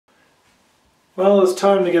Well, it's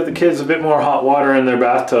time to get the kids a bit more hot water in their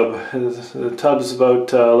bathtub. The tub's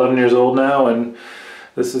about 11 years old now, and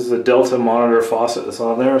this is the Delta monitor faucet that's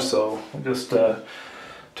on there. So I just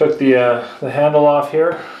took the handle off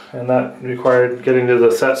here, and that required getting to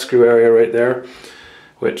the set screw area right there,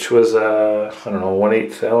 which was I don't know,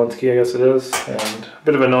 1/8 Allen key, I guess it is, and a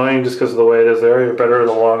bit of annoying just because of the way it is there. You're better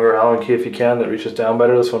the longer Allen key if you can, that reaches down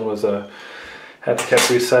better. This one was had to keep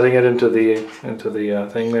resetting it into the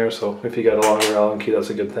thing there, so if you got a longer Allen key, that's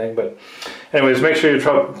a good thing. But anyways, make sure you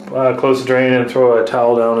close the drain and throw a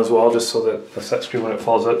towel down as well, just so that the set screw, when it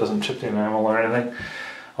falls out, doesn't chip the enamel or anything.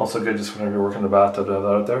 Also good just whenever you're working in the bathtub to have that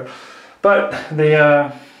out there. But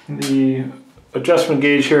the adjustment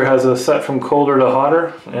gauge here has a set from colder to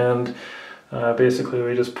hotter, and basically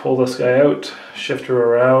we just pull this guy out, shift her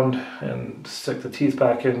around, and stick the teeth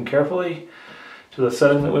back in carefully to the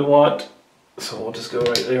setting that we want. So we'll just go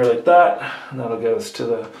right there like that, and that'll get us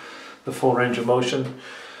to the full range of motion.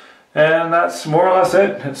 And that's more or less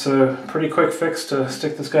it. It's a pretty quick fix to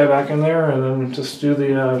stick this guy back in there, and then just do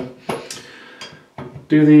the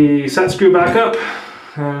set screw back up.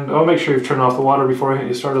 And I'll make sure you've turned off the water before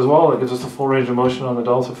you start as well. It gives us the full range of motion on the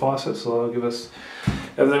Delta faucet, so that'll give us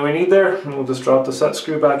everything we need there. And we'll just drop the set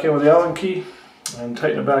screw back in with the Allen key and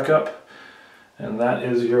tighten it back up. And that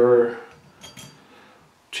is your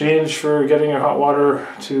change for getting your hot water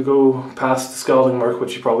to go past the scalding mark,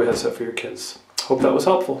 which you probably have set for your kids. Hope that was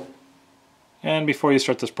helpful. And before you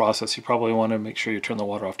start this process, you probably want to make sure you turn the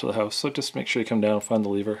water off to the house. So just make sure you come down and find the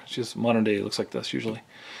lever. It's just modern day, it looks like this usually.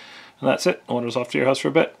 And that's it. The water's off to your house for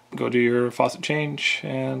a bit. Go do your faucet change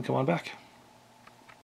and come on back.